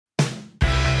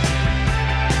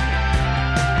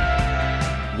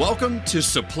Welcome to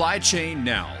Supply Chain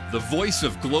Now, the voice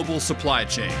of global supply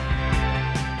chain.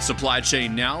 Supply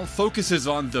Chain Now focuses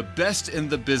on the best in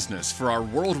the business for our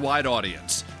worldwide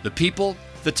audience, the people,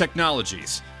 the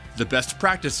technologies, the best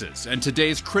practices, and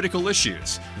today's critical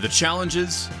issues, the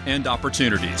challenges and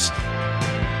opportunities.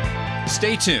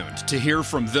 Stay tuned to hear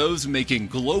from those making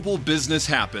global business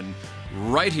happen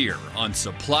right here on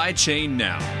Supply Chain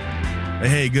Now.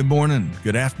 Hey, good morning,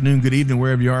 good afternoon, good evening,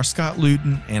 wherever you are. Scott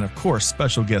Luton and, of course,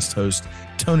 special guest host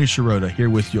Tony Sciarrotta here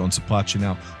with you on Supply Chain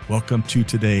Now. Welcome to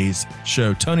today's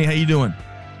show. Tony, how you doing?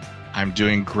 I'm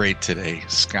doing great today,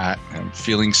 Scott. I'm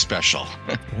feeling special.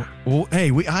 Well,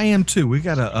 hey, I am too. We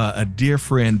got a dear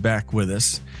friend back with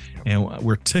us, and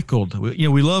we're tickled. We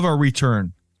love our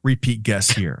repeat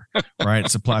guests here, right?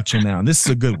 At Supply Chain Now. And this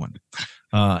is a good one.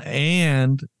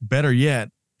 And better yet,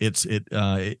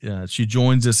 she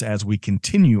joins us as we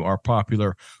continue our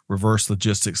popular reverse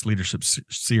logistics leadership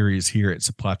series here at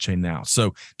Supply Chain Now.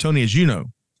 So, Tony, as you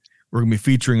know, we're going to be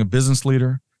featuring a business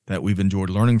leader that we've enjoyed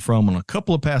learning from on a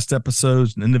couple of past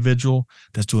episodes, an individual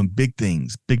that's doing big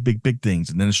things, big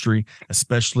things in the industry,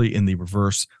 especially in the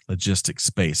reverse logistics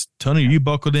space. Tony, are you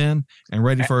buckled in and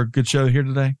ready for a good show here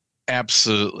today?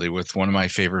 Absolutely, with one of my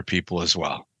favorite people as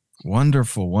well.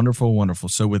 Wonderful.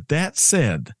 So with that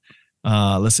said,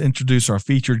 let's introduce our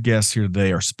featured guest here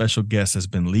today. Our special guest has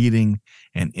been leading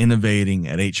and innovating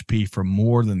at HP for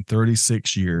more than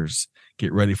 36 years.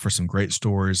 Get ready for some great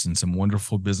stories and some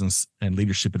wonderful business and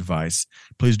leadership advice.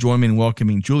 Please join me in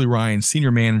welcoming Julie Ryan,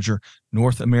 Senior Manager,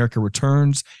 North America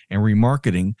Returns and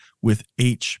Remarketing with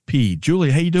HP.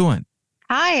 Julie, how you doing?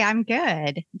 Hi, I'm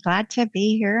good. Glad to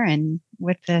be here and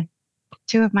with the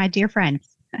two of my dear friends.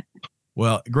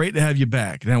 Well, great to have you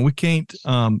back. Now, we can't,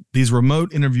 these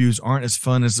remote interviews aren't as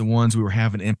fun as the ones we were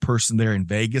having in person there in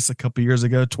Vegas a couple of years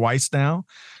ago, twice now.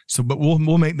 So, but we'll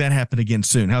make that happen again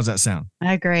soon. How's that sound?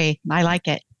 I agree. I like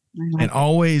it.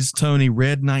 Always, Tony,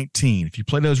 red 19. If you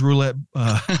play those roulette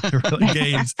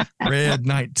games, red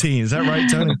 19. Is that right,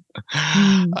 Tony?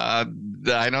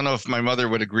 I don't know if my mother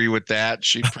would agree with that.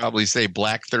 She'd probably say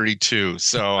black 32.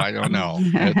 So I don't know.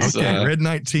 Okay, red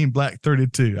 19, black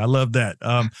 32. I love that.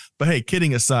 But hey,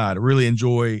 kidding aside, I really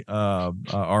enjoy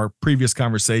our previous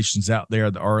conversations out there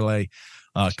at the RLA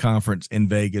conference in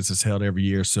Vegas. It's held every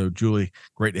year. So, Julie,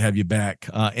 great to have you back.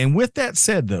 And with that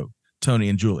said, though, Tony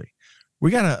and Julie, we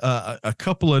got a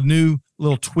couple of new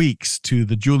little tweaks to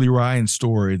the Julie Ryan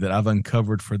story that I've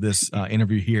uncovered for this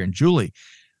interview here. And Julie,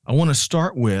 I want to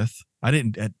start with,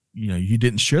 you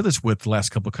didn't share this with the last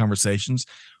couple of conversations.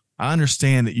 I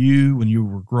understand that when you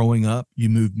were growing up, you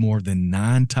moved more than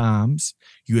 9 times.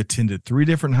 You attended 3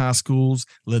 different high schools,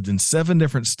 lived in 7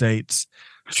 different states.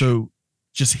 So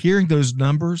just hearing those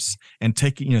numbers and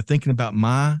thinking about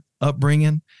my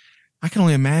upbringing, I can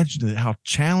only imagine how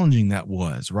challenging that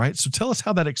was, right? So tell us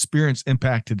how that experience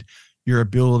impacted your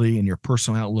ability and your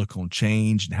personal outlook on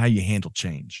change and how you handle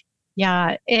change.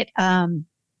 Yeah,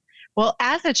 well,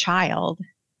 as a child,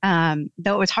 though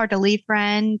it was hard to leave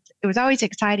friends, it was always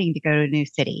exciting to go to a new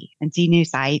city and see new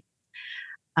sights.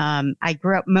 I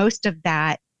grew up, most of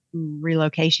that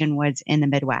relocation was in the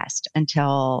Midwest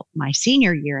until my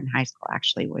senior year in high school,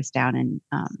 actually was down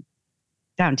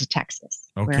to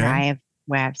Texas, okay,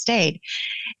 where I've stayed.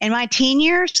 In my teen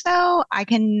years, though,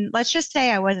 let's just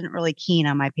say I wasn't really keen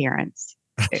on my parents,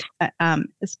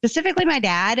 specifically my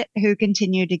dad, who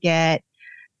continued to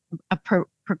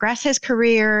progress his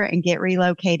career and get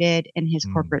relocated in his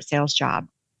corporate sales job.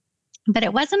 But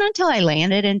it wasn't until I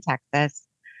landed in Texas,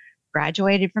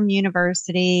 graduated from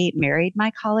university, married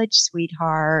my college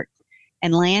sweetheart,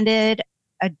 and landed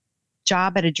a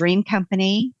job at a dream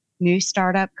company, new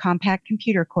startup, Compaq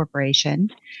Computer Corporation,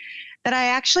 that I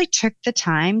actually took the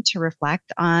time to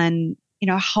reflect on,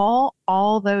 how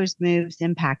all those moves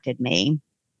impacted me.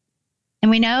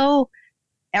 And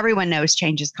everyone knows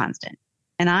change is constant.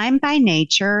 And I'm by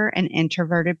nature an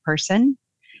introverted person.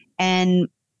 And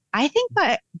I think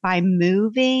by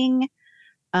moving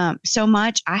so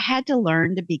much, I had to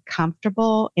learn to be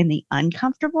comfortable in the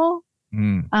uncomfortable.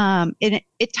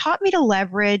 It taught me to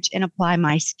leverage and apply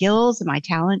my skills and my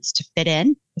talents to fit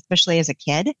in, especially as a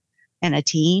kid and a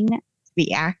teen.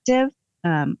 Be active.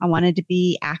 I wanted to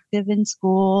be active in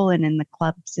school and in the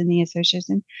clubs and the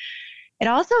association. It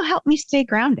also helped me stay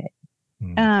grounded.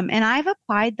 And I've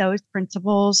applied those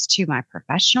principles to my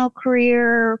professional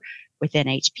career within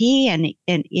HP and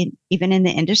even in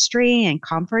the industry and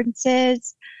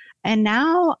conferences. And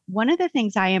now one of the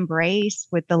things I embrace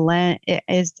with the lens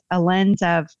is a lens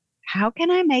of how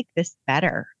can I make this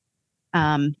better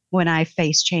when I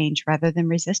face change rather than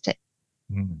resist it?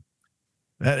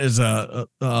 That is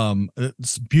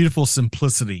it's beautiful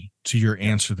simplicity to your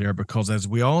answer there, because as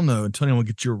we all know, and Tony, I want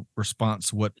to get your response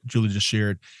to what Julie just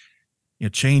shared.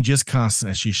 Change is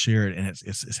constant, as she shared, and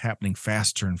it's happening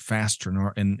faster and faster,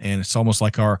 and it's almost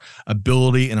like our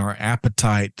ability and our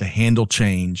appetite to handle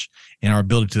change and our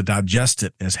ability to digest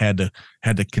it has had to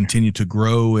continue to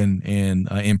grow and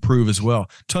improve as well.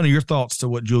 Tony, your thoughts to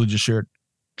what Julie just shared?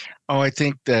 Oh, I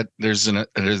think that there's an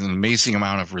amazing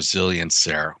amount of resilience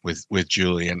there with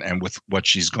Julie and with what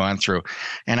she's gone through.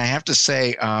 And I have to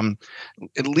say,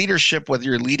 leadership, whether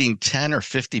you're leading 10 or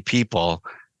 50 people,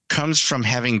 comes from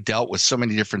having dealt with so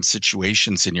many different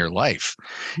situations in your life.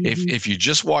 Mm-hmm. If you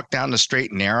just walk down the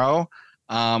straight and narrow,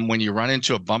 when you run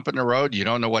into a bump in the road, you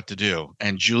don't know what to do.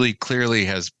 And Julie clearly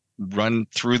has run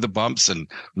through the bumps and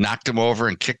knocked them over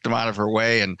and kicked them out of her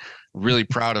way, and really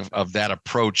proud of that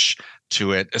approach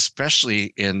to it,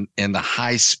 especially in the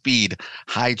high speed,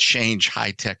 high change,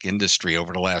 high tech industry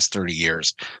over the last 30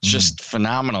 years. It's just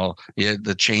phenomenal. Yeah,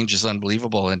 the change is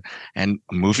unbelievable. And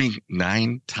moving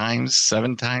 9 times,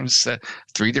 7 times,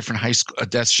 3 different high school,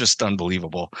 that's just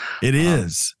unbelievable. It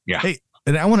is. Yeah. Hey,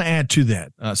 and I want to add to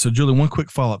that. So Julie, one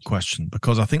quick follow-up question,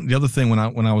 because I think the other thing when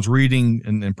I was reading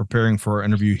and preparing for our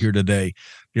interview here today,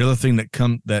 the other thing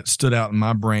that stood out in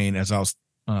my brain as I was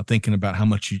thinking about how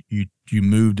much you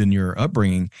moved in your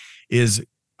upbringing is,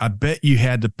 I bet you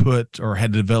had to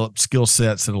develop skill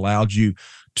sets that allowed you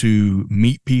to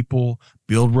meet people,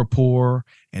 build rapport,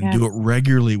 and do it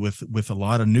regularly with a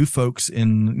lot of new folks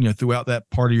throughout that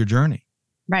part of your journey.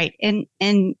 Right. And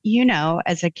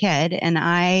as a kid, and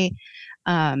I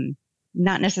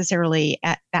not necessarily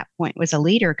at that point was a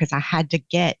leader, because I had to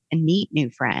get and meet new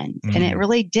friends. Mm-hmm. And it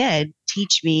really did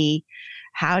teach me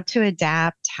how to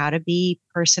adapt, how to be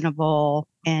personable,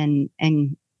 and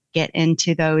get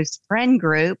into those friend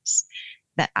groups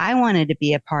that I wanted to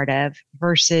be a part of,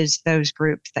 versus those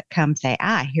groups that come say,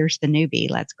 here's the newbie,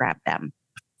 let's grab them.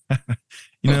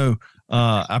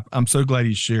 I'm so glad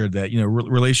you shared that.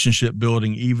 Relationship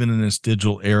building, even in this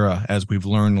digital era, as we've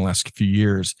learned in the last few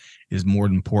years, is more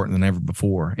important than ever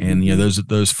before. And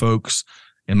those folks,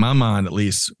 in my mind at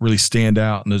least, really stand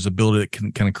out, and there's ability that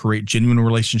can kind of create genuine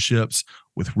relationships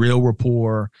with real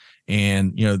rapport.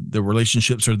 And the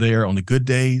relationships are there on the good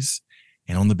days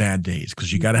and on the bad days,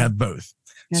 because you got to have both.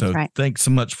 That's so right. Thanks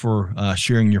so much for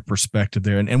sharing your perspective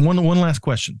there. And one last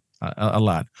question. I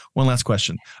lied. One last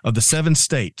question. Of the 7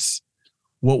 states,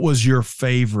 what was your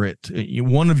favorite,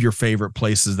 one of your favorite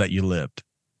places that you lived?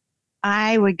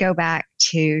 I would go back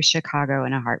to Chicago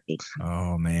in a heartbeat.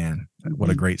 Oh, man. What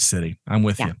a great city. I'm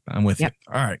with you. I'm with you.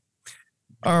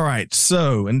 All right.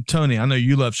 So, and Tony, I know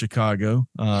you love Chicago.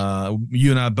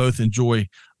 You and I both enjoy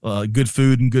good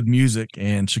food and good music,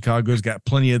 and Chicago's got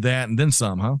plenty of that and then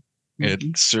some, huh?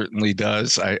 It certainly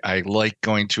does. I like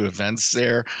going to events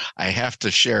there. I have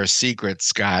to share a secret,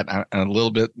 Scott, a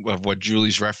little bit of what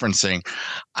Julie's referencing.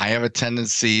 I have a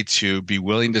tendency to be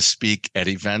willing to speak at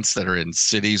events that are in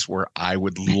cities where I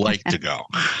would like to go.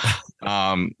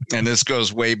 And this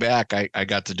goes way back. I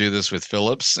got to do this with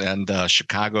Phillips, and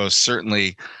Chicago is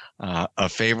certainly a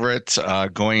favorite,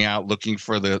 going out looking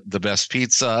for the best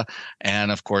pizza,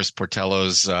 and of course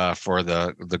Portillo's for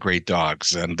the great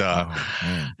dogs, and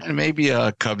maybe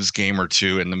a Cubs game or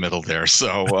two in the middle there.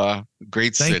 So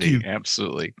great city.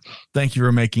 Absolutely. Thank you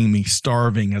for making me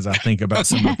starving as I think about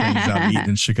some of the things I've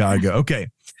eaten in Chicago. Okay,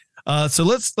 so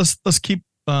let's keep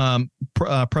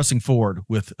pressing forward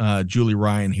with Julie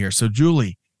Ryan here. So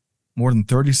Julie, more than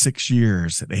 36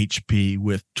 years at HP,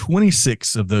 with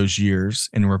 26 of those years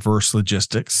in reverse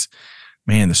logistics.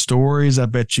 Man, the stories I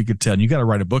bet you could tell. And you got to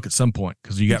write a book at some point,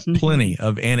 because you got plenty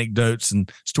of anecdotes and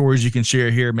stories you can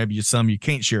share here. Maybe some you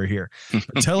can't share here.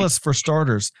 But tell us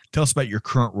about your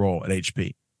current role at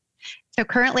HP. So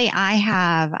currently I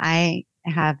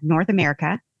have North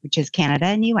America, which is Canada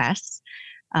and US.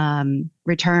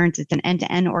 Returns, it's an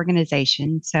end-to-end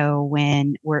organization. So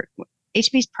when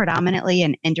HP is predominantly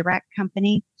an indirect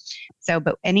company.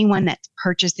 But anyone that's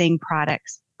purchasing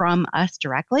products from us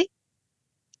directly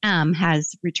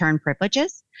has return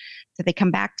privileges. So they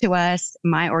come back to us.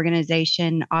 My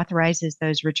organization authorizes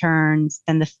those returns.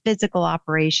 Then the physical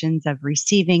operations of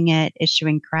receiving it,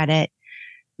 issuing credit,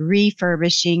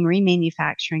 refurbishing,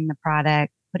 remanufacturing the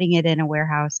product, putting it in a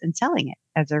warehouse, and selling it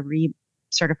as a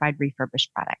certified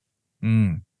refurbished product.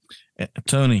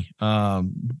 Tony,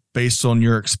 based on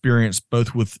your experience,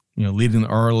 both with leading the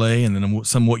RLA and then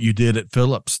some what you did at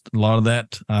Phillips, a lot of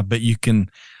that, I bet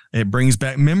it brings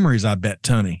back memories. I bet,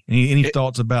 Tony. Any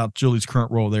thoughts about Julie's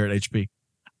current role there at HP?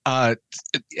 Uh,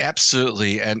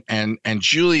 Absolutely, and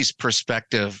Julie's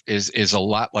perspective is a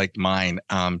lot like mine.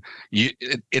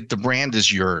 The brand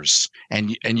is yours,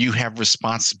 and you have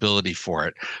responsibility for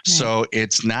it. Right. So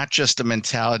it's not just a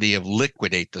mentality of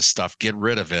liquidate the stuff, get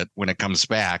rid of it when it comes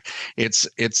back. It's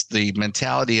the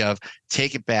mentality of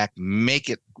take it back, make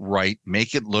it right,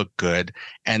 make it look good,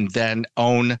 and then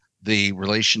own the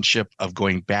relationship of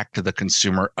going back to the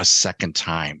consumer a second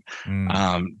time.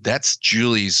 That's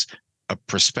Julie's a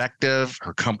perspective.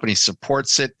 Her company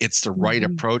supports it. It's the right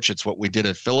approach. It's what we did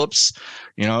at Phillips.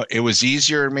 It was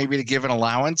easier maybe to give an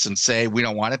allowance and say we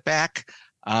don't want it back,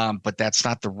 but that's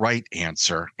not the right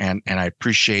answer. And I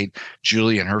appreciate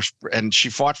Julie and she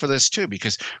fought for this too,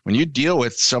 because when you deal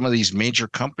with some of these major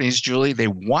companies, Julie, they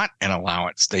want an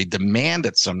allowance. They demand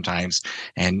it sometimes,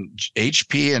 and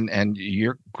HP and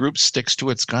your group sticks to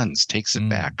its guns, takes it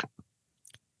back.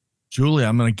 Julie,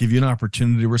 I'm going to give you an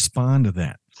opportunity to respond to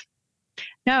that.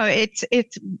 No, it's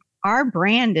our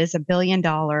brand is $1 billion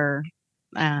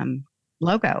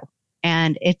logo,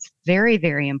 and it's very,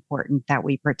 very important that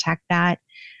we protect that.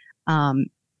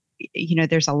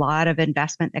 There's a lot of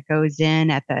investment that goes in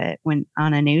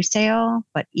on a new sale,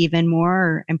 but even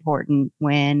more important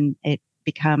when it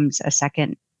becomes a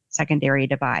secondary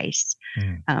device,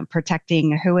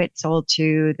 protecting who it's sold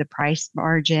to, the price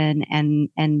margin,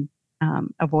 and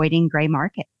avoiding gray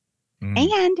market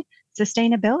and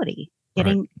sustainability.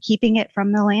 Keeping it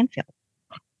from the landfill.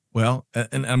 Well,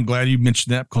 and I'm glad you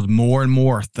mentioned that, because more and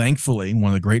more, thankfully, one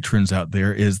of the great trends out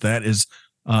there is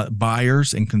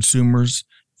buyers and consumers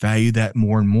value that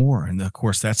more and more. And of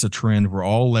course, that's a trend we're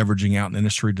all leveraging out in the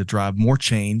industry to drive more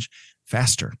change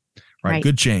faster, right?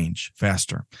 Good change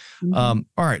faster. All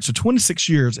right. So 26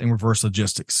 years in reverse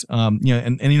logistics. And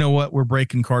you know what? We're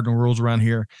breaking cardinal rules around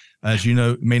here. As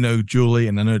you may know, Julie,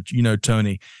 and I know,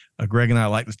 Tony, Greg and I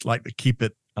like to keep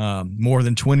it more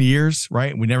than 20 years,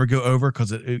 right? We never go over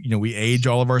because we age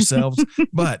all of ourselves,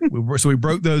 but we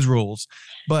broke those rules.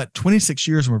 But 26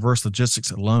 years in reverse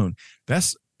logistics alone,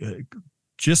 that's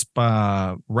just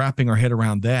by wrapping our head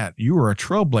around that, you were a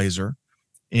trailblazer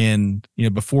in,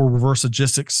 before reverse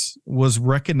logistics was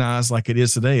recognized like it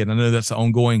is today. And I know that's an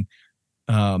ongoing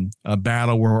a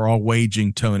battle we're all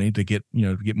waging, Tony, to get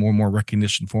more and more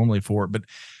recognition formally for it. But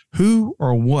who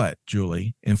or what,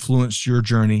 Julie, influenced your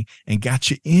journey and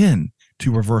got you in to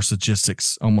reverse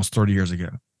logistics almost 30 years ago?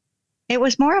 It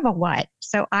was more of a what.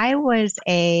 So I was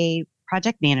a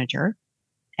project manager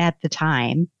at the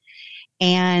time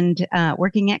and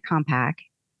working at Compaq,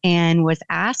 and was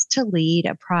asked to lead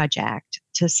a project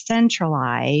to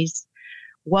centralize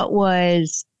what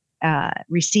was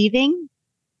receiving,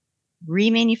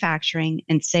 remanufacturing,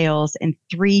 and sales in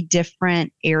 3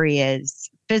 different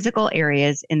areas, physical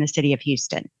areas in the city of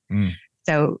Houston.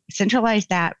 So centralize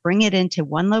that, bring it into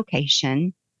one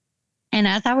location. And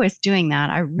as I was doing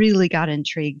that, I really got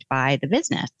intrigued by the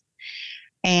business.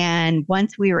 And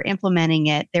once we were implementing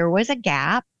it, there was a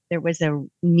gap. There was a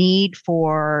need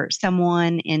for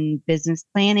someone in business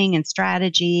planning and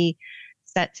strategy,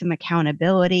 set some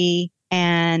accountability.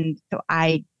 And so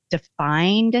I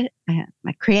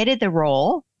created the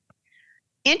role,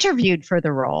 interviewed for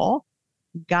the role,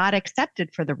 got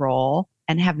accepted for the role,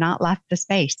 and have not left the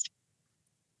space.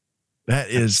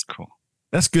 That's cool.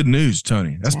 That's good news,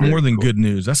 Tony. That's more than good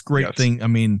news. That's a great thing. I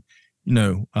mean,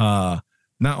 not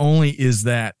only is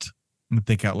that, let me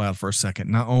think out loud for a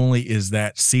second. Not only is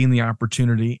that seeing the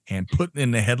opportunity and putting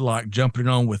in the headlock, jumping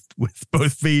on with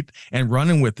both feet and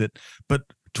running with it, but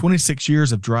 26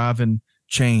 years of driving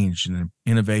change and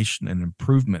innovation and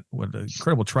improvement. What an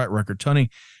incredible track record. Tony,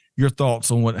 your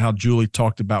thoughts on how Julie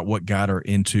talked about what got her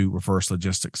into reverse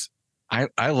logistics?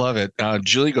 I love it.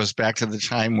 Julie goes back to the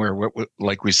time where,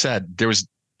 like we said, there was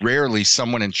rarely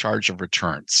someone in charge of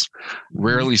returns,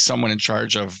 rarely someone in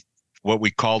charge of what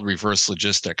we called reverse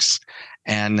logistics.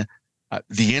 And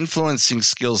the influencing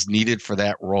skills needed for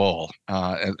that role.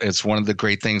 It's one of the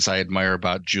great things I admire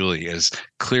about Julie is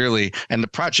clearly, and the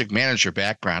project manager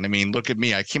background. I mean, look at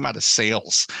me. I came out of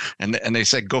sales and they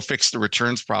said, go fix the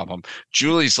returns problem.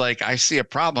 Julie's like, I see a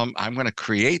problem. I'm going to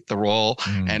create the role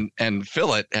and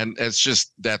fill it. And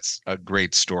that's a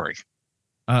great story.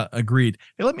 Agreed.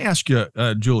 Hey, let me ask you,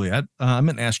 Julie, I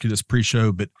meant to ask you this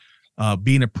pre-show, but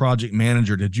being a project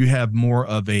manager, did you have more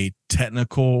of a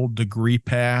technical degree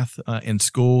path in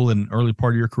school in early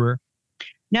part of your career?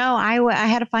 No, I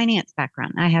had a finance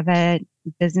background. I have a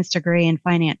business degree in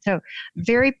finance. So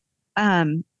I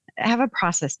have a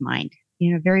process mind,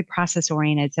 very process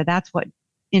oriented. So that's what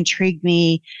intrigued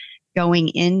me going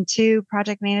into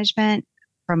project management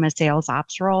from a sales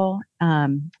ops role.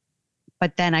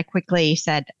 But then I quickly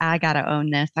said, I got to own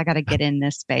this. I got to get in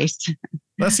this space.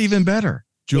 That's even better,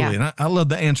 Julie. Yeah. And I love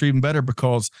the answer even better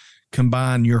because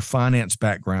combine your finance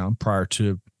background prior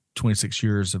to 26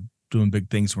 years of doing big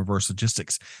things in reverse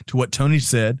logistics to what Tony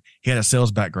said. He had a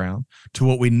sales background to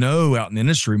what we know out in the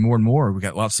industry more and more. We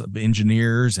got lots of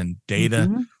engineers and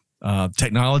data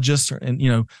technologists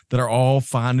and, that are all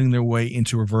finding their way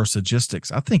into reverse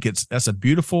logistics. I think that's a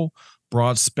beautiful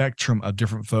broad spectrum of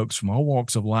different folks from all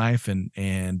walks of life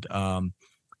and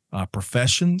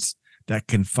professions that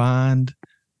can find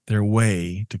their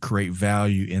way to create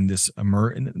value in this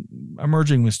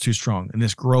emerging was too strong in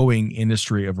this growing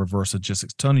industry of reverse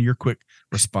logistics. Tony, your quick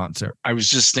response there. I was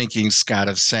just thinking, Scott,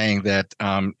 of saying that,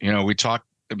 we talk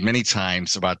many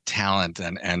times about talent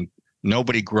and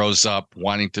nobody grows up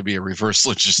wanting to be a reverse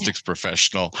logistics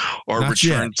professional or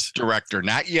returns director.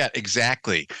 Not yet.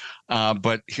 Exactly.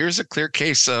 But here's a clear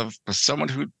case of someone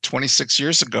who 26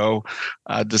 years ago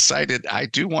decided, I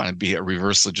do want to be a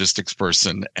reverse logistics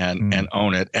person and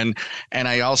own it. And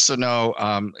I also know,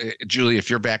 Julie, if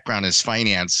your background is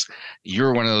finance,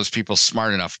 you're one of those people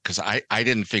smart enough, because I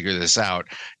didn't figure this out.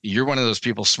 You're one of those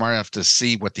people smart enough to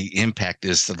see what the impact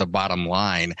is to the bottom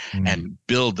line and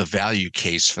build the value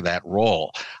case for that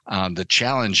role. The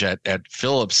challenge at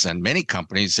Phillips and many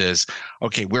companies is,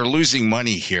 okay, we're losing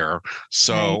money here.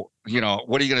 So,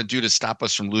 what are you going to do to stop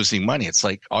us from losing money? It's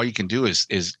like all you can do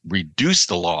is reduce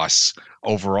the loss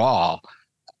overall,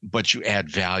 but you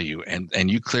add value. And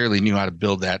you clearly knew how to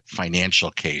build that financial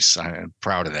case. I'm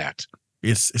proud of that.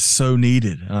 It's so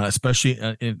needed, especially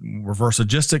in reverse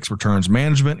logistics, returns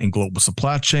management, and global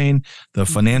supply chain. The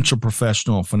financial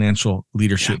professional, financial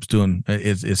leadership's doing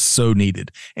is so needed,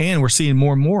 and we're seeing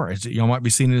more and more. As y'all might be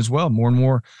seeing it as well. More and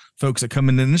more folks that come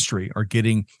in the industry are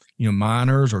getting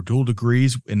minors or dual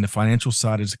degrees, and the financial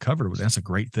side is covered. That's a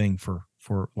great thing for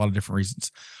a lot of different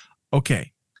reasons.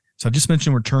 Okay, so I just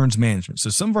mentioned returns management. So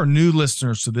some of our new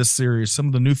listeners to this series, some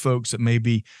of the new folks that may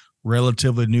be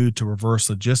relatively new to reverse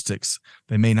logistics,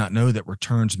 they may not know that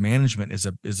returns management is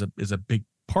a big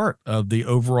part of the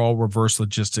overall reverse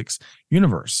logistics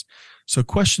universe. So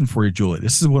question for you, Julie.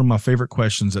 This is one of my favorite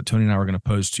questions that Tony and I are going to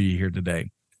pose to you here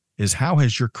today, is how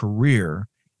has your career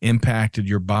impacted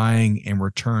your buying and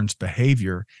returns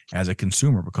behavior as a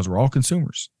consumer? Because we're all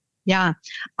consumers. Yeah,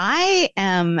 I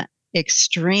am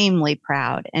extremely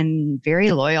proud and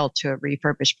very loyal to a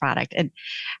refurbished product, and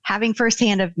having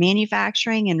firsthand of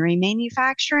manufacturing and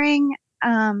remanufacturing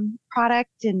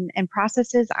product and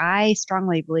processes, I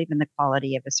strongly believe in the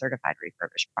quality of a certified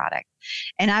refurbished product.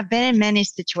 And I've been in many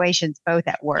situations, both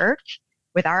at work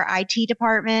with our IT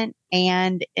department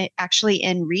and actually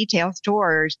in retail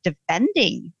stores,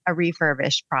 defending a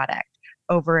refurbished product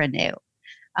over a new.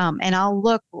 And I'll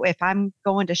look, if I'm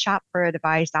going to shop for a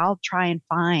device, I'll try and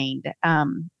find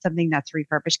something that's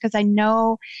refurbished, because I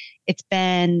know it's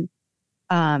been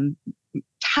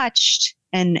touched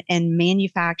and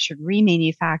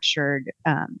remanufactured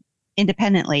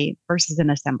independently versus an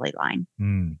assembly line.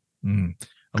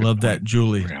 I love that,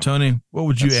 Julie. Tony, what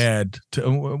would you add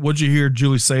to what'd you hear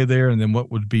Julie say there, and then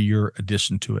what would be your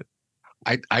addition to it?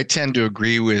 I tend to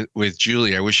agree with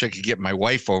Julie. I wish I could get my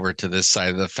wife over to this side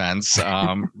of the fence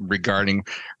regarding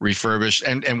refurbished.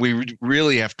 And we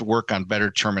really have to work on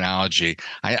better terminology.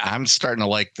 I'm starting to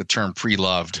like the term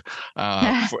pre-loved,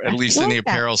 at least in the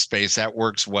apparel space. That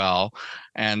works well.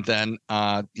 And then,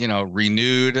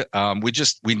 renewed.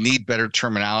 We need better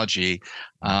terminology.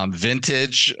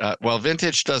 Vintage.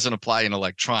 Vintage doesn't apply in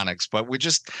electronics, but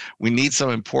we need some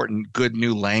important, good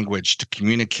new language to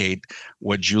communicate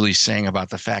what Julie's saying about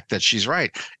the fact that she's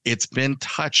right. It's been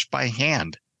touched by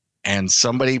hand, and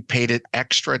somebody paid it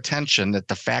extra attention that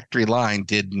the factory line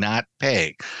did not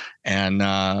pay, and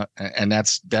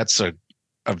that's a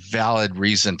valid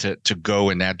reason to go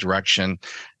in that direction.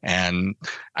 And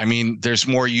I mean, there's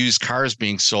more used cars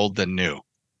being sold than new.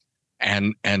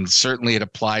 And certainly it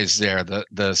applies there.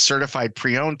 The certified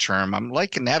pre-owned term, I'm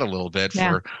liking that a little bit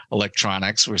for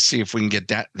electronics. We'll see if we can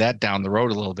get that down the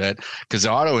road a little bit, because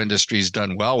the auto industry's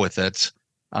done well with it.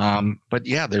 But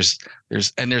yeah, there's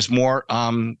more,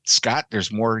 Scott,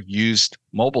 there's more used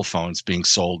mobile phones being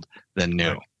sold than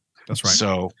new. That's right.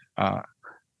 So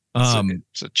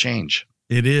it's a change.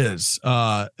 It is.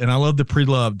 And I love the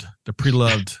pre-loved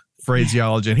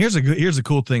phraseology. And here's a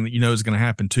cool thing that is going to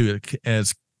happen too,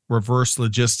 as reverse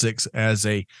logistics as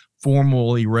a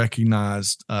formally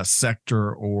recognized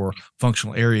sector or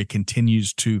functional area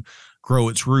continues to grow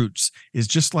its roots, is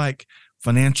just like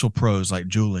financial pros like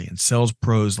Julie and sales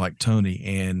pros like Tony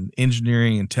and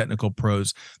engineering and technical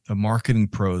pros, the marketing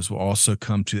pros will also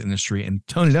come to the industry. And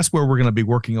Tony, that's where we're going to be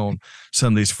working on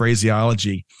some of these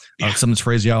phraseology,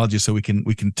 so we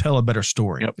can tell a better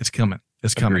story. Yep. It's coming.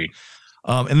 Agreed.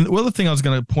 And the other thing I was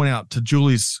going to point out to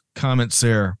Julie's comments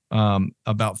there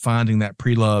about finding that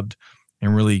pre-loved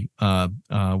and really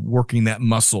working that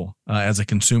muscle as a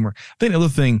consumer. I think the other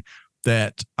thing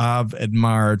that I've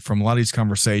admired from a lot of these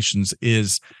conversations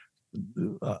is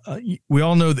we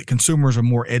all know that consumers are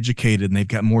more educated and they've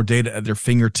got more data at their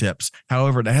fingertips.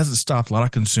 However, that hasn't stopped a lot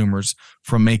of consumers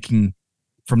from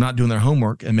not doing their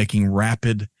homework and making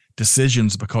rapid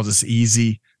decisions because it's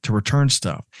easy to return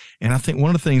stuff. And I think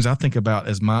one of the things I think about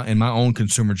in my own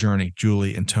consumer journey,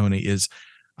 Julie and Tony, is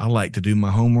I like to do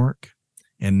my homework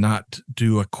and not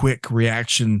do a quick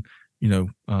reaction,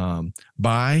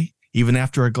 buy, even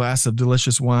after a glass of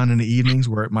delicious wine in the evenings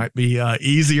where it might be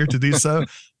easier to do so.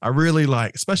 I really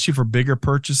like, especially for bigger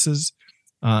purchases,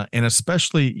 and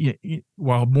especially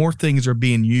while more things are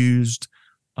being used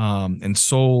and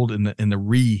sold in the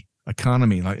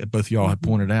re-economy, like both of y'all had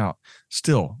pointed out,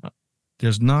 still,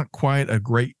 there's not quite a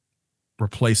great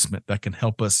replacement that can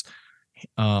help us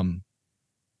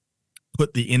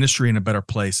put the industry in a better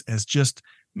place as just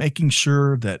making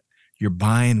sure that you're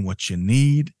buying what you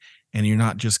need and you're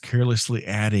not just carelessly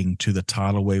adding to the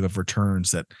tidal wave of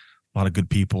returns that a lot of good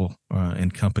people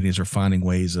and companies are finding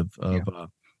ways of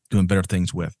doing better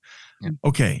things with. Yeah.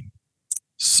 Okay.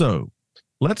 So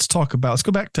let's go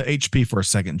back to HP for a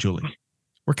second, Julie.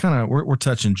 We're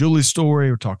touching Julie's story.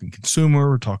 We're talking consumer.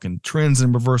 We're talking trends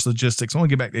in reverse logistics. I want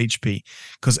to get back to HP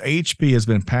because HP has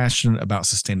been passionate about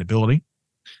sustainability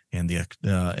and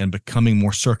and becoming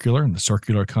more circular in the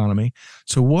circular economy.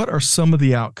 So what are some of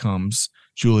the outcomes,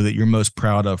 Julie, that you're most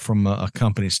proud of from a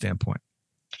company standpoint?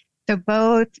 So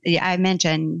both, I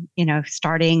mentioned,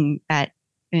 starting at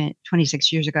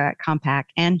 26 years ago at Compaq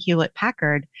and Hewlett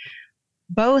Packard,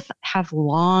 both have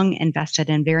long invested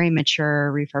in very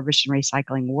mature refurbished and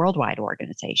recycling worldwide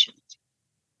organizations.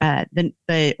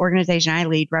 The organization I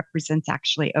lead represents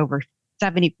actually over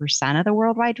 70% of the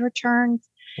worldwide returns.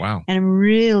 Wow. And I'm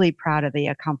really proud of the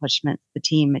accomplishments the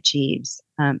team achieves.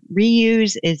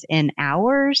 Reuse is in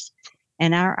ours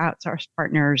and our outsourced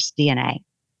partners' DNA.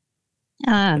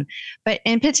 But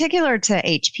in particular to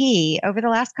HP, over the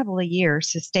last couple of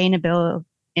years, sustainable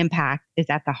impact is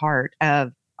at the heart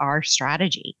of our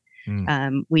strategy.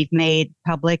 We've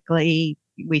publicly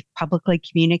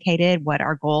communicated what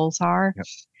our goals are,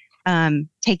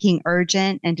 taking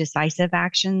urgent and decisive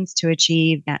actions to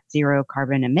achieve net zero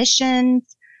carbon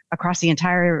emissions across the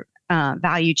entire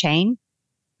value chain,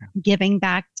 giving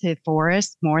back to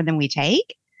forests more than we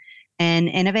take, and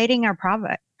innovating our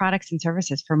products and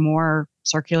services for more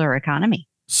circular economy.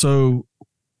 So,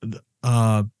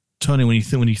 Tony,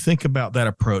 when you think about that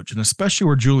approach, and especially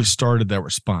where Julie started that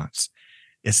response,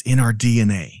 it's in our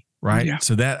DNA, right? Yeah.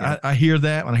 So I hear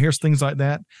that when I hear things like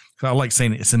that, I like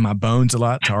saying it's in my bones a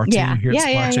lot to our team here at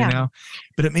Supply Chain Now.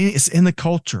 But it's in the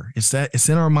culture. It's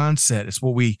in our mindset. It's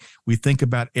what we think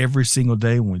about every single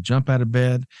day when we jump out of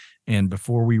bed and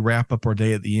before we wrap up our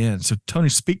day at the end. So, Tony,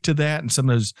 speak to that and some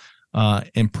of those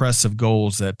impressive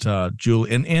goals that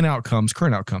Julie and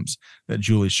current outcomes that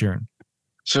Julie's sharing.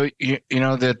 So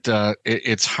that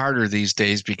it's harder these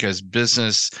days because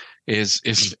business is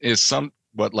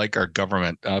somewhat like our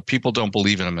government. People don't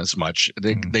believe in them as much.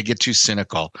 They get too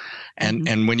cynical,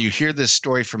 and when you hear this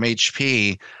story from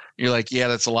HP, you're like, yeah,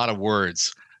 that's a lot of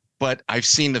words. But I've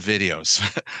seen the videos.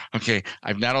 Okay,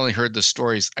 I've not only heard the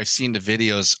stories, I've seen the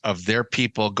videos of their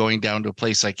people going down to a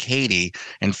place like Haiti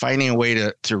and finding a way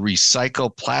to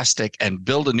recycle plastic and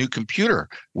build a new computer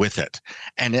with it.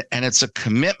 And it's a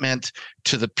commitment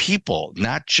to the people,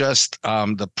 not just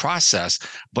the process,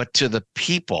 but to the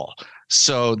people.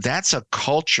 So that's a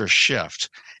culture shift.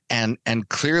 And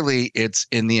clearly it's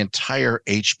in the entire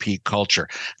HP culture.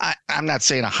 I'm not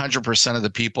saying 100% of the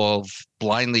people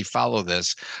blindly follow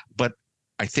this, but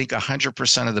I think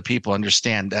 100% of the people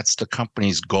understand that's the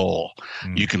company's goal.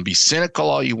 You can be cynical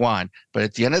all you want, but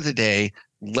at the end of the day,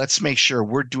 let's make sure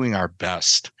we're doing our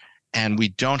best. And we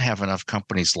don't have enough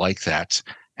companies like that.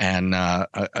 And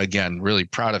again, really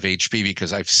proud of HP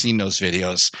because I've seen those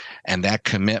videos and that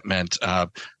commitment.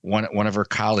 One of her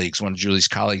colleagues, one of Julie's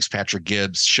colleagues, Patrick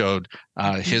Gibbs, showed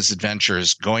his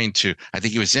adventures going to, I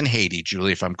think he was in Haiti,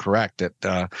 Julie, if I'm correct,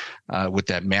 with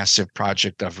that massive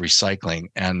project of recycling.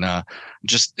 And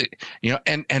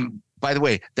and by the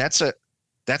way, that's a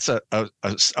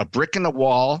brick in the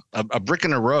wall, a brick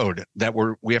in the road that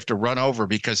we have to run over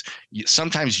because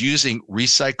sometimes using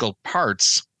recycled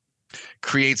parts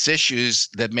creates issues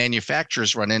that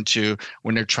manufacturers run into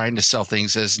when they're trying to sell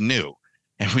things as new.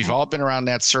 And we've all been around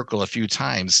that circle a few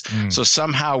times. So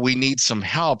somehow we need some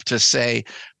help to say,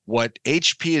 what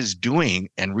HP is doing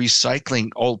and recycling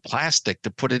old plastic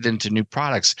to put it into new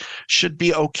products should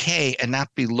be okay and not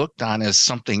be looked on as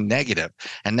something negative.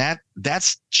 And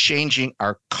that's changing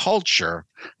our culture,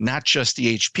 not just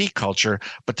the HP culture,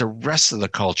 but the rest of the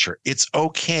culture. It's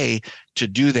okay to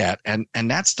do that. And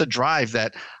that's the drive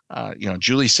that,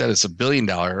 Julie said it's $1 billion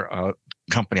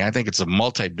company. I think it's a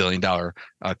multi-billion-dollar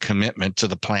commitment to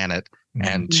the planet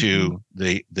and to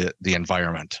the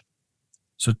environment.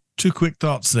 So 2 quick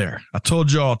thoughts there. I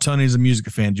told y'all Tony's a music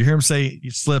fan. Did you hear him say,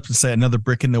 you slip and say another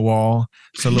brick in the wall?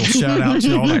 So a little shout out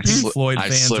to all the Pink Floyd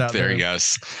fans out there.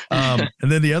 Yes. And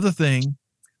then the other thing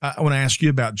I want to ask you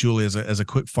about, Julie, as a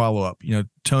quick follow-up.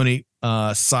 Tony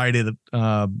cited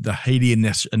the Haiti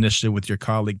initiative with your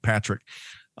colleague, Patrick.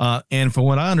 And from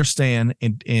what I understand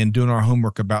in doing our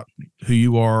homework about who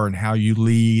you are and how you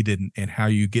lead and how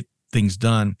you get things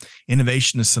done,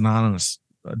 innovation is synonymous,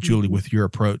 Julie, with your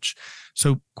approach.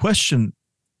 So question,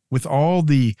 with all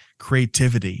the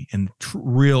creativity and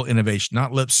real innovation,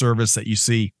 not lip service that you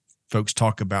see folks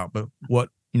talk about, but what,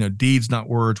 deeds, not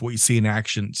words, what you see in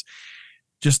actions,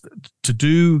 just to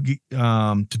do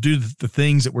the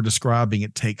things that we're describing,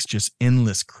 it takes just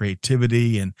endless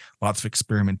creativity and lots of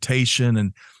experimentation.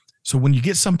 And so when you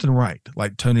get something right,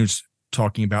 like Tony's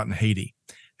talking about in Haiti,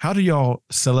 how do y'all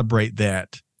celebrate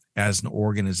that as an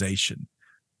organization?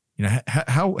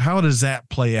 How does that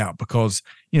play out? Because,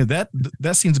 that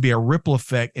seems to be a ripple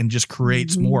effect and just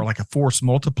creates more like a force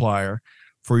multiplier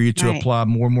for you to apply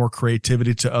more and more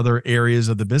creativity to other areas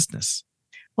of the business.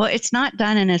 Well, it's not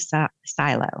done in a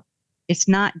silo. It's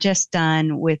not just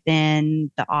done within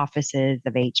the offices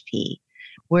of HP.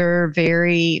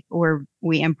 We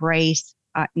embrace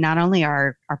not only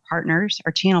our partners,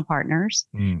 our channel partners,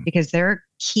 because they're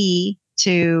key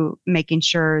to making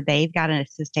sure they've got a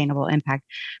sustainable impact,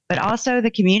 but also the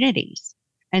communities.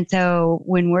 And so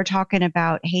when we're talking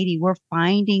about Haiti, we're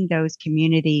finding those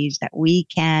communities that we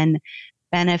can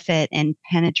benefit and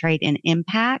penetrate and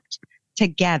impact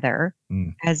together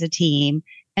as a team.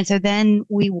 And so then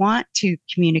we want to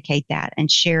communicate that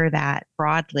and share that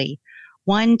broadly.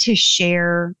 One, to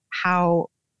share how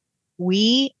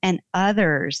we and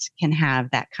others can have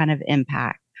that kind of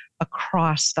impact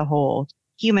across the whole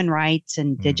human rights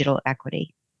and digital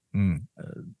equity.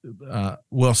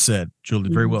 Well said, Julie.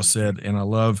 Very well said. And I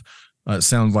love, it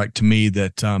sounds like to me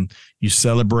that you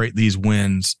celebrate these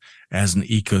wins as an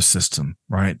ecosystem,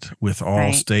 right? With all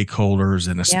stakeholders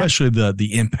and especially the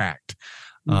impact.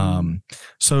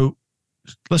 So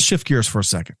let's shift gears for a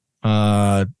second.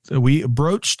 We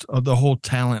broached the whole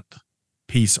talent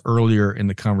piece earlier in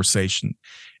the conversation.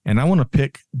 And I want to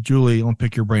pick, Julie, I want to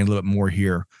pick your brain a little bit more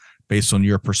here based on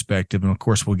your perspective. And of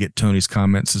course, we'll get Tony's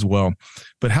comments as well.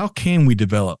 But how can we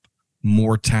develop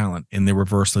more talent in the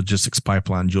reverse logistics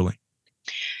pipeline, Julie?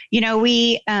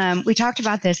 We talked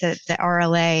about this at the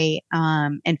RLA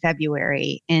in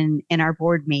February in our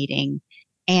board meeting,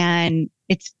 and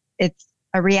it's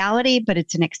a reality, but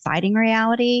it's an exciting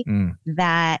reality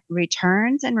that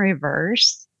returns and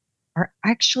reverse are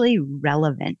actually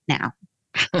relevant now.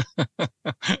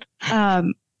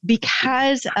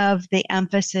 Because of the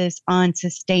emphasis on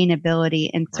sustainability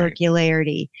and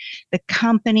circularity, the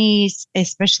companies,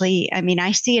 especially,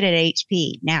 I see it at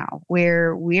HP now,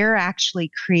 where we're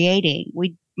actually creating,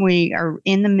 we are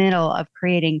in the middle of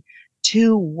creating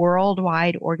 2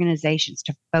 worldwide organizations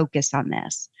to focus on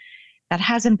this. That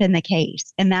hasn't been the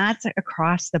case, and that's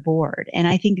across the board. And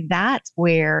I think that's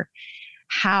where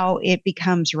how it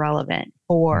becomes relevant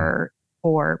for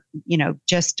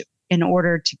just in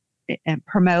order to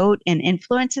promote and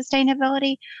influence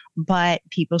sustainability, but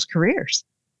people's careers.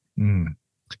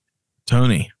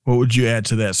 Tony, what would you add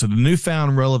to that? So the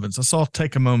newfound relevance, let's all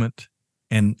take a moment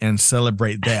and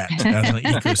celebrate that as an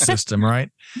ecosystem, right?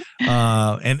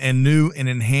 And new and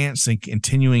enhanced and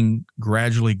continuing,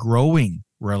 gradually growing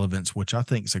relevance, which I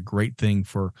think is a great thing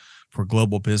for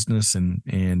global business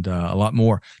and a lot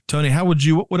more. Tony,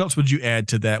 what else would you add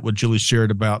to that? What Julie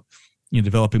shared about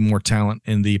developing more talent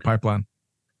in the pipeline?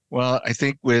 Well, I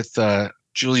think with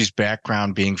Julie's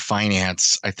background being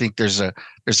finance, I think there's a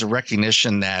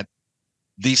recognition that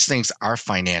these things are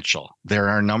financial. There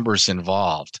are numbers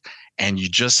involved, and you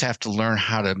just have to learn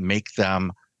how to make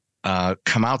them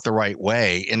come out the right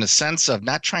way, in the sense of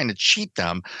not trying to cheat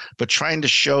them, but trying to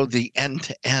show the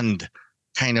end-to-end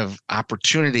kind of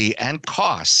opportunity and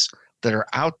costs that are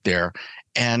out there.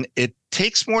 And it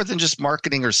takes more than just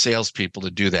marketing or salespeople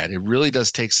to do that. It really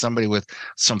does take somebody with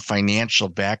some financial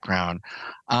background.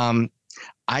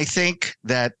 I think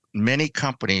that many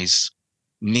companies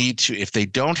need to, if they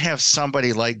don't have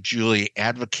somebody like Julie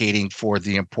advocating for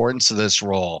the importance of this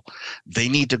role, they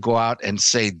need to go out and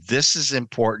say, this is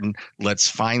important. Let's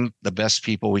find the best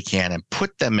people we can and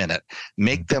put them in it,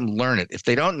 make them learn it. If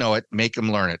they don't know it, make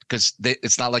them learn it, because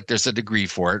it's not like there's a degree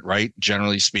for it, right?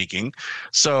 Generally speaking.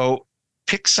 So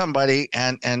pick somebody,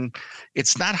 and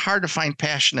it's not hard to find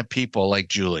passionate people like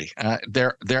Julie.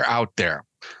 They're out there.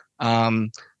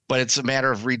 But it's a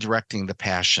matter of redirecting the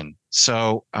passion.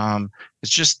 So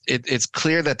it's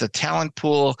clear that the talent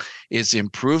pool is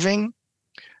improving.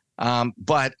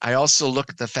 But I also look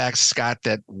at the fact, Scott,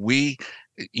 that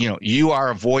you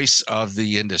are a voice of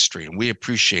the industry, and we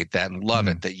appreciate that and love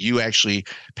it, that you actually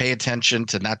pay attention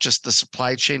to not just the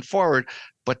supply chain forward,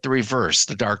 but the reverse,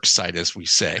 the dark side, as we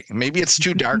say. Maybe it's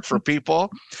too dark for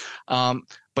people,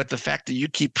 but the fact that you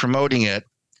keep promoting it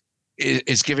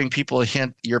is giving people a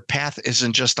hint. Your path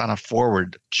isn't just on a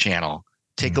forward channel.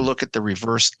 Take a look at the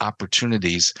reverse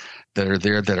opportunities that are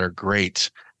there that are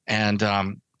great. And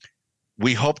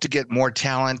we hope to get more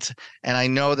talent. And I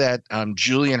know that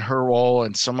Julie and her role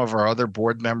and some of our other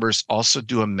board members also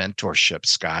do a mentorship,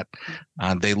 Scott.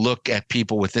 They look at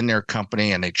people within their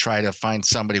company and they try to find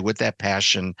somebody with that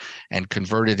passion and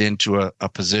convert it into a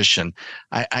position.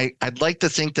 I'd like to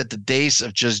think that the days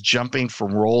of just jumping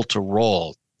from role to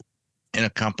role in a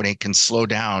company can slow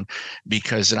down,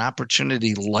 because an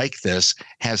opportunity like this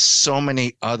has so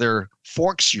many other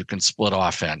forks you can split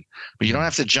off in. But you don't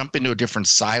have to jump into a different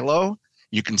silo.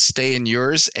 You can stay in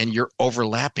yours, and you're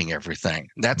overlapping everything.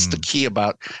 That's the key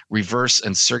about reverse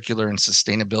and circular and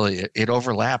sustainability. It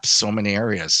overlaps so many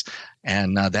areas.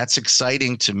 And that's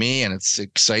exciting to me, and it's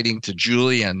exciting to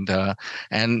Julie, and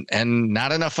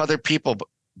not enough other people.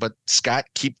 But Scott,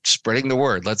 keep spreading the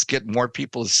word. Let's get more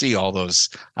people to see all those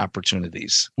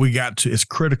opportunities. It's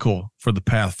critical for the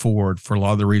path forward for a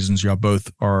lot of the reasons y'all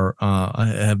both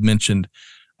have mentioned.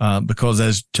 Because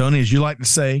as Tony, as you like to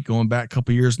say, going back a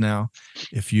couple of years now,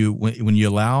 when you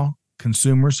allow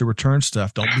consumers to return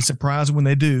stuff, don't be surprised when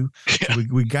they do. Yeah. So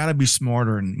we got to be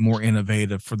smarter and more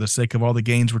innovative for the sake of all the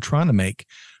gains we're trying to make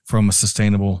from a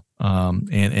sustainable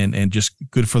and just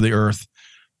good for the earth.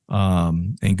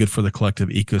 And good for the collective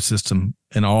ecosystem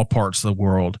in all parts of the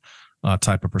world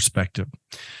type of perspective.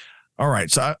 All right.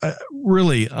 So I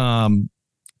really,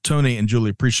 Tony and Julie,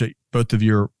 appreciate both of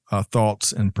your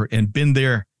thoughts and been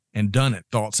there and done it,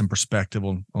 thoughts and perspective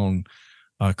on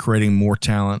creating more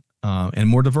talent and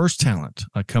more diverse talent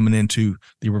coming into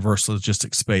the reverse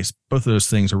logistics space. Both of those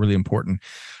things are really important.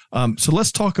 So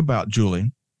let's talk about,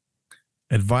 Julie,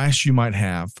 advice you might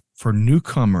have for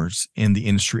newcomers in the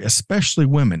industry, especially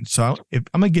women. So I'm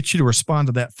going to get you to respond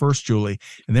to that first, Julie,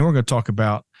 and then we're going to talk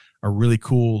about a really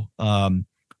cool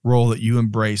role that you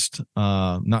embraced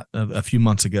not a few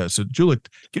months ago. So Julie,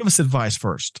 give us advice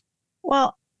first.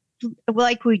 Well,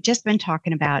 like we've just been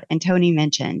talking about, and Tony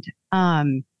mentioned,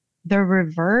 the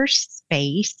reverse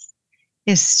space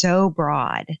is so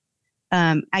broad.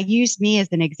 I use me as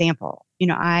an example.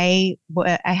 I've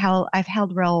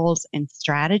held roles in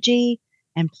strategy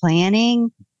and planning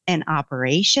and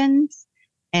operations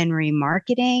and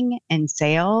remarketing and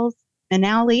sales and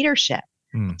now leadership.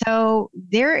 So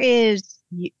there is,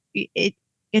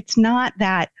 it's not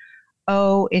that,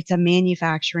 it's a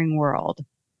manufacturing world.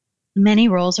 Many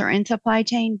roles are in supply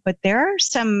chain, but there are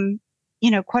some,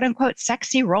 quote unquote,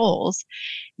 sexy roles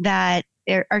that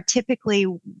are typically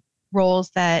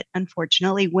roles that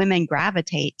unfortunately women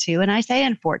gravitate to. And I say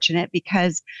unfortunate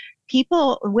because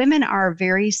women are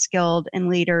very skilled and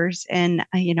leaders. And,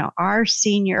 our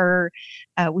senior,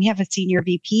 we have a senior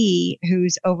VP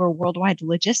who's over worldwide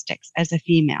logistics as a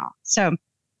female. So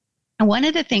one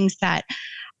of the things that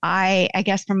I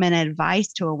guess from an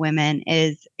advice to a woman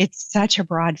is it's such a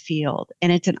broad field,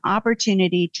 and it's an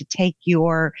opportunity to take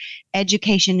your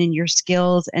education and your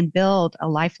skills and build a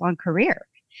lifelong career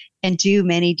and do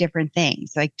many different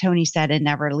things. Like Tony said, and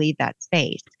never leave that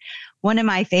space. One of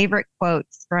my favorite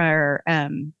quotes that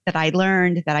I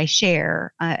learned that I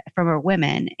share from a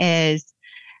woman is,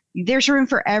 there's room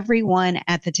for everyone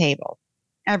at the table.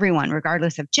 Everyone,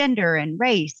 regardless of gender and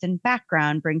race and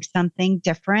background, brings something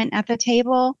different at the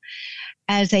table.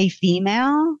 As a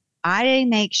female, I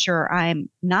make sure I'm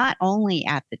not only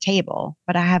at the table,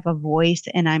 but I have a voice,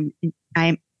 and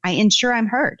I ensure I'm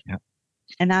heard. Yep.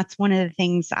 And that's one of the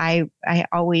things I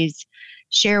always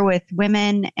share with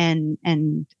women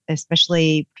and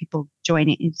especially people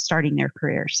starting their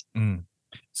careers.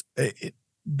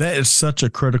 That is such a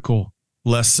critical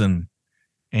lesson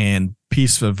and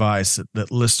piece of advice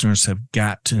that listeners have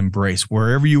got to embrace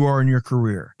wherever you are in your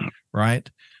career, right?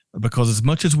 Because as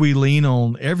much as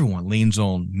everyone leans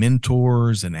on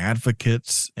mentors and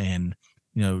advocates and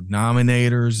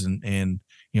nominators and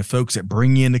folks that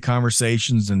bring you into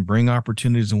conversations and bring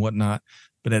opportunities and whatnot.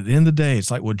 But at the end of the day,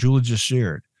 it's like what Julie just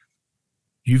shared.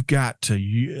 You've got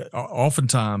to,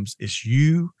 oftentimes it's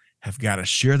you have got to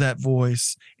share that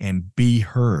voice and be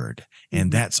heard.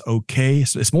 And that's okay.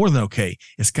 So it's more than okay.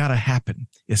 It's got to happen.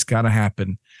 It's got to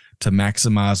happen to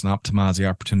maximize and optimize the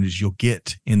opportunities you'll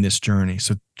get in this journey.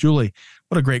 So Julie,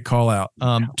 what a great call out.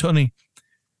 Tony,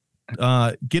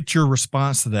 get your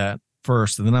response to that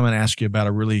first, and then I'm going to ask you about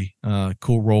a really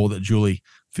cool role that Julie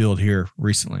filled here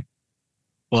recently.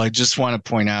 Well, I just want to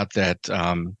point out that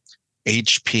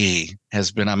HP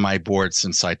has been on my board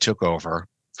since I took over,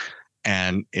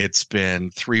 and it's been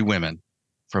 3 women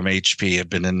from HP have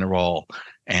been in the role.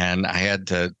 And I had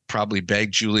to probably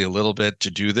beg Julie a little bit to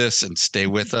do this and stay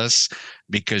with us,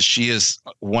 because she is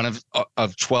one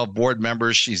of 12 board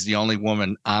members. She's the only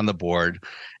woman on the board.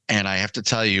 And I have to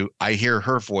tell you, I hear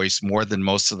her voice more than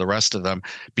most of the rest of them,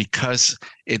 because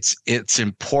it's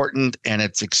important and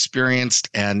it's experienced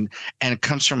and it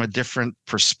comes from a different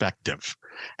perspective.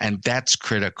 And that's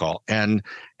critical. And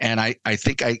I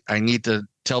think I need to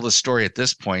tell the story at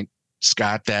this point,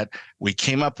 Scott, that we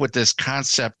came up with this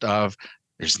concept of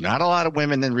there's not a lot of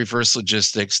women in reverse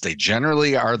logistics. They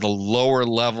generally are the lower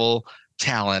level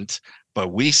talent.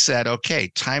 But we said, okay,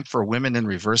 time for Women in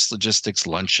Reverse Logistics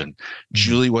luncheon.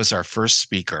 Julie was our first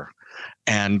speaker.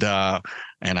 And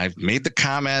I've made the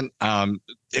comment,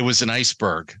 it was an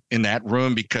iceberg in that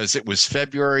room, because it was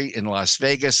February in Las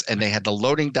Vegas and they had the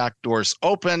loading dock doors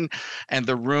open, and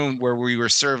the room where we were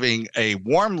serving a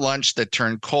warm lunch that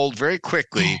turned cold very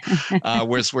quickly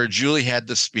was where Julie had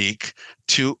to speak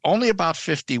to only about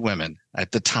 50 women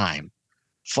at the time.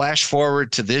 Flash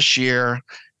forward to this year,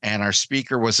 and our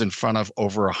speaker was in front of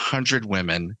over 100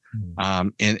 women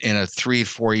in a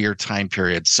 3-4 year time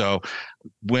period. So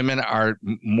women are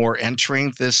more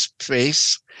entering this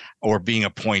space or being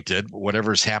appointed,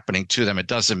 whatever's happening to them. It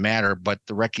doesn't matter, but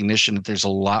the recognition that there's a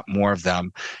lot more of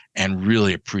them, and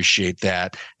really appreciate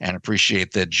that, and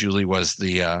appreciate that Julie was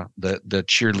the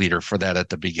cheerleader for that at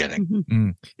the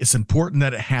beginning. It's important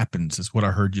that it happens, is what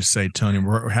I heard you say, Tony.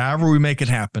 However we make it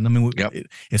happen. I mean,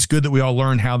 it's good that we all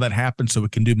learn how that happens so we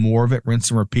can do more of it, rinse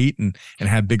and repeat, and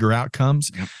have bigger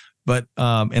outcomes. Yep. But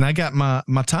and I got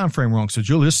my time frame wrong. So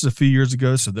Julie, this is a few years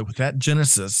ago. So that with that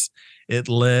genesis, it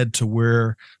led to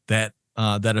where that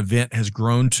event has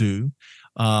grown to.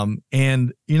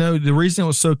 And the reason it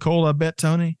was so cold, I bet,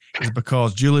 Tony, is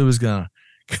because Julie was gonna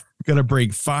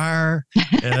bring fire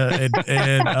and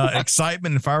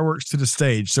excitement and fireworks to the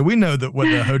stage. So we know that what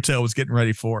the hotel was getting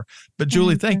ready for. But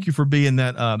Julie, thank you for being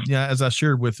that. As I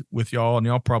shared with y'all, and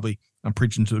y'all probably, I'm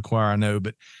preaching to the choir, I know,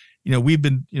 but we've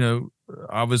been,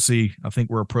 obviously, I think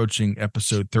we're approaching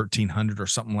episode 1300 or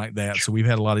something like that. So we've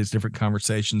had a lot of these different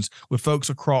conversations with folks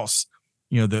across,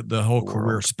 the whole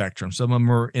career spectrum. Some of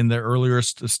them are in their earlier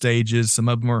stages. Some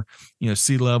of them are,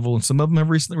 C-level, and some of them have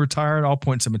recently retired, all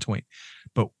points in between.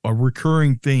 But a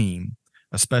recurring theme,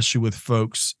 especially with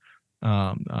folks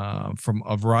from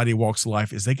a variety of walks of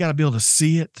life, is they got to be able to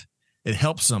see it. It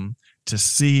helps them to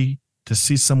see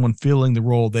someone filling the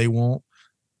role they want.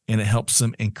 And it helps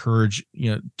them encourage,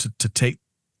 to take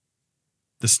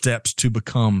the steps to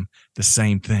become the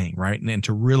same thing, right? And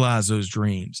to realize those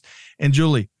dreams. And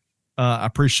Julie, I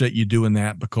appreciate you doing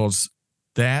that, because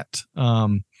that,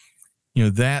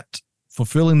 that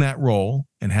fulfilling that role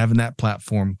and having that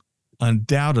platform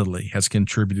undoubtedly has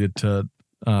contributed to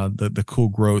the cool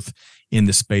growth in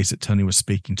the space that Tony was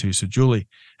speaking to. So Julie,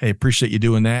 hey, appreciate you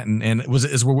doing that. And it was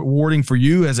as rewarding for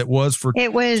you as it was for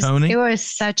Tony. It was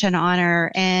such an honor.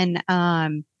 And,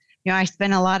 I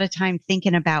spent a lot of time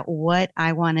thinking about what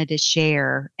I wanted to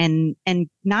share, and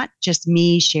not just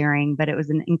me sharing, but it was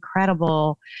an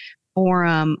incredible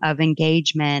forum of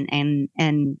engagement and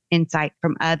insight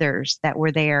from others that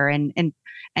were there, and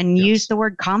used the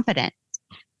word confidence,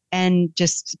 and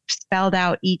just spelled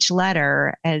out each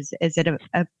letter as it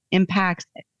impacts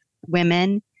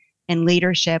women in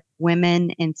leadership,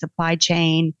 women in supply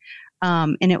chain.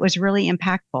 And it was really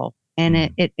impactful,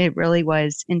 and it really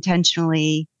was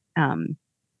intentionally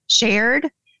shared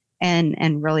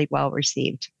and really well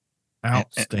received.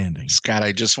 Outstanding. Scott,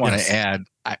 I just want to add,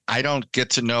 I don't get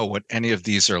to know what any of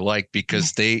these are like,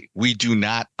 because we do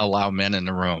not allow men in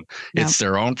the room. No. It's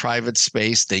their own private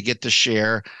space. They get to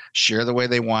share the way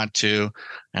they want to.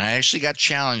 And I actually got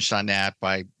challenged on that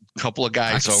by a couple of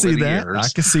guys over the years. I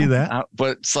can see that.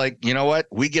 But it's like, you know what?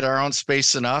 We get our own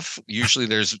space enough. Usually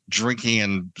there's drinking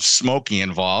and smoking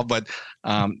involved, but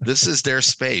this is their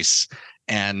space.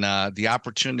 and the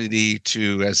opportunity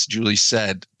to, as Julie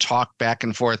said, talk back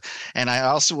and forth. And I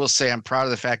also will say I'm proud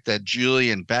of the fact that Julie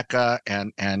and Becca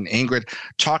and Ingrid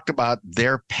talked about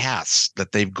their paths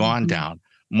that they've gone down,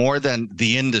 more than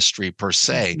the industry per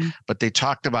se, but they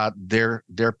talked about their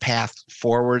path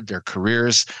forward, their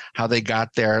careers, how they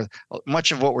got there,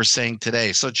 much of what we're saying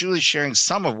today. So Julie's sharing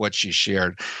some of what she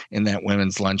shared in that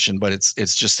women's luncheon, but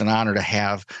it's just an honor to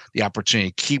have the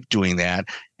opportunity to keep doing that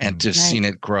and to seen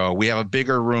it grow. We have a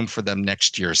bigger room for them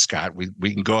next year, Scott.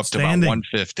 We can go up to about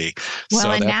 150. Well, so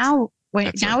and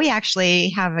now we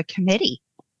actually have a committee,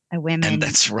 a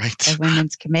women's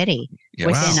committee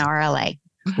within RLA.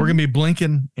 We're going to be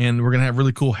blinking, and we're going to have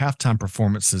really cool halftime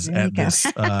performances at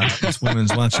this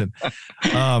women's luncheon.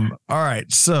 All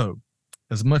right. So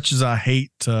as much as I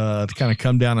hate to kind of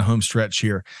come down a home stretch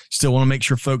here, still want to make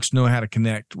sure folks know how to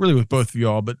connect really with both of you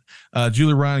all. But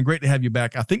Julie, Ryan, great to have you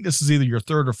back. I think this is either your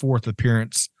third or fourth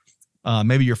appearance,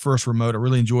 maybe your first remote. I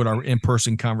really enjoyed our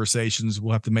in-person conversations.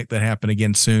 We'll have to make that happen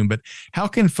again soon. But how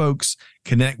can folks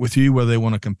connect with you, whether they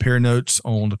want to compare notes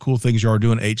on the cool things you are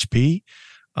doing at HP,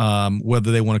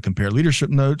 whether they want to compare leadership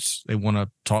notes, they want to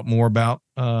talk more about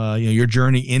your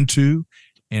journey into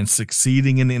and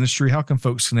succeeding in the industry? How can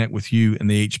folks connect with you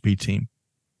and the HP team?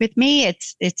 With me,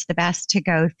 it's the best to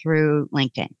go through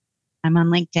LinkedIn. I'm on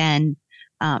LinkedIn.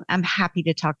 I'm happy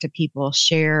to talk to people,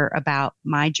 share about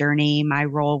my journey, my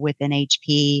role within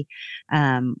HP,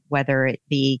 whether it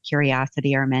be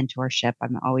curiosity or mentorship.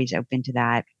 I'm always open to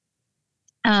that.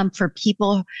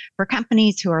 For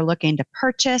companies who are looking to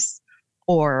purchase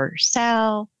or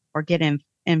sell or get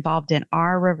involved in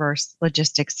our reverse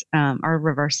logistics, our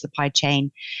reverse supply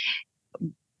chain,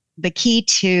 the key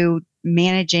to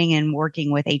managing and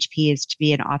working with HP is to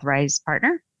be an authorized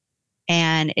partner.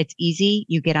 And it's easy.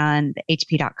 You get on the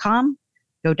HP.com,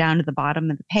 go down to the bottom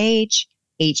of the page,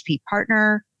 HP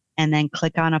partner, and then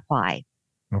click on apply.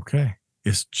 Okay.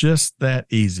 It's just that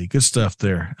easy. Good stuff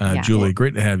there. Julie,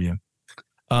 great to have you.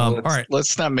 All right.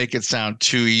 Let's not make it sound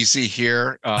too easy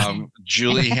here.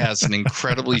 Julie has an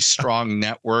incredibly strong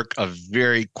network of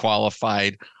very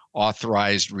qualified,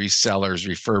 authorized resellers,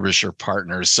 refurbisher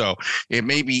partners. So it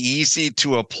may be easy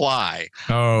to apply.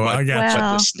 I got you.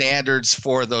 But the standards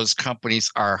for those companies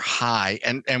are high,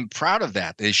 and proud of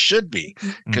that. They should be,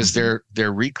 because they're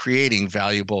recreating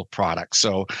valuable products.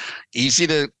 So easy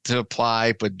to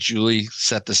apply, but Julie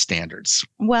set the standards.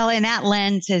 Well, and that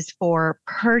lens is for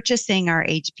purchasing our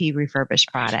HP refurbished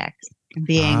products.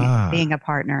 Being a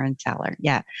partner and seller.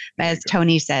 Yeah. As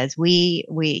Tony says, we've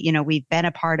been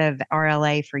a part of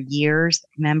RLA for years,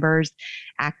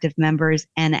 active members,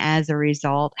 and as a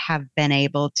result have been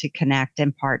able to connect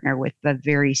and partner with the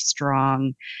very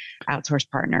strong outsourced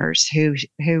partners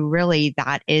who really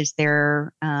that is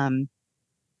their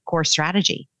core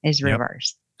strategy is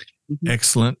reverse.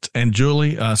 Excellent. And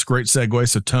Julie, it's a great segue.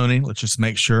 So Tony, let's just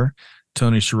make sure.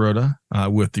 Tony Shirota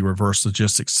with the Reverse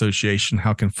Logistics Association.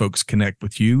 How can folks connect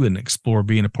with you and explore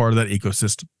being a part of that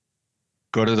ecosystem?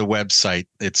 Go to the website.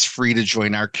 It's free to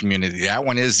join our community. That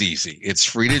one is easy. It's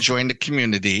free to join the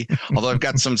community. Although I've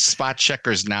got some spot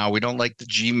checkers now. We don't like the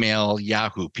Gmail,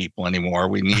 Yahoo people anymore.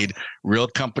 We need real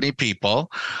company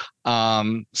people.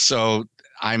 So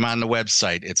I'm on the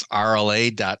website. It's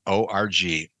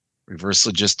rla.org, Reverse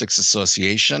Logistics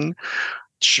Association.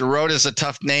 Shirota is a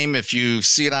tough name. If you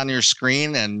see it on your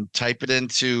screen and type it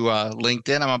into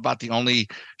LinkedIn, I'm about the only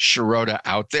Shirota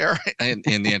out there in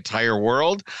the entire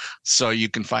world. So you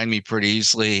can find me pretty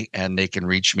easily, and they can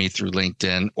reach me through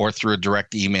LinkedIn or through a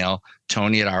direct email,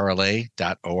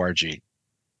 tony@rla.org.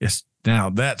 Yes.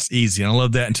 Now that's easy. And I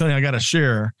love that. And Tony, I got to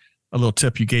share a little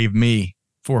tip you gave me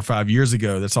 4 or 5 years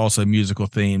ago. That's also a musical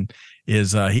theme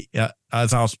is as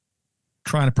I was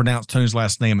trying to pronounce Tony's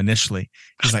last name initially,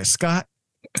 he's like, Scott,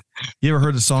 you ever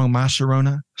heard the song My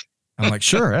Sharona? I'm like,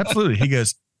 sure, absolutely. He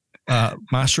goes,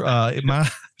 my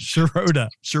Shirota,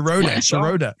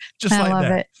 just I like love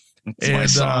that. It.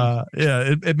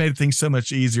 And it made things so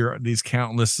much easier, these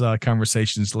countless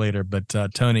conversations later. But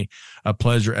Tony, a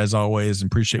pleasure as always,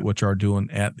 and appreciate what you are doing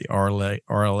at the RLA.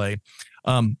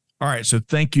 All right, so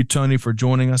thank you, Tony, for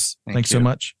joining us. Thanks so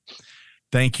much.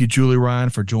 Thank you, Julie Ryan,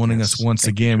 for joining us once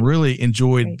again. Really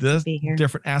enjoyed the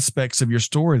different aspects of your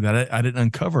story that I didn't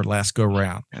uncover last go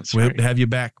round. We hope to have you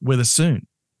back with us soon.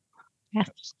 Yes,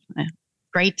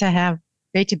 great to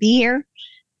be here,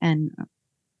 and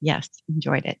yes,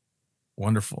 enjoyed it.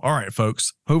 Wonderful. All right,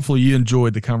 folks. Hopefully you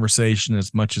enjoyed the conversation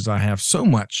as much as I have. So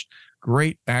much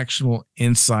great actionable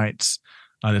insights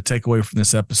to take away from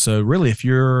this episode. Really, if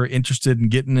you're interested in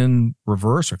getting in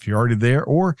reverse, or if you're already there,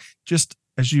 or just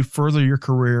as you further your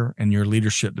career and your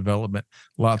leadership development.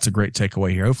 Lots of great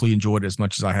takeaway here. Hopefully you enjoyed it as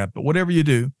much as I have. But whatever you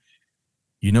do,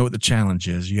 you know what the challenge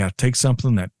is. You got to take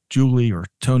something that Julie or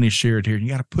Tony shared here, and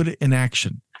you got to put it in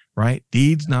action, right?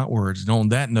 Deeds, not words. And on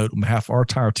that note, on behalf of our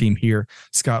entire team here,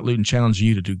 Scott Luton challenging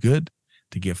you to do good,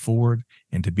 to get forward,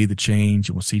 and to be the change.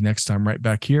 And we'll see you next time right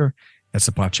back here at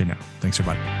Supply Chain Now. Thanks,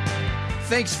 everybody.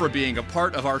 Thanks for being a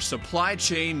part of our Supply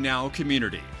Chain Now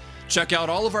community. Check out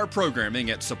all of our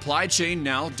programming at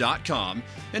supplychainnow.com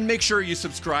and make sure you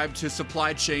subscribe to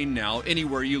Supply Chain Now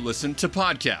anywhere you listen to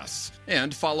podcasts.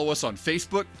 And follow us on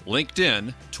Facebook,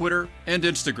 LinkedIn, Twitter, and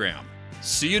Instagram.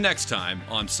 See you next time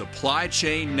on Supply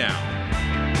Chain Now.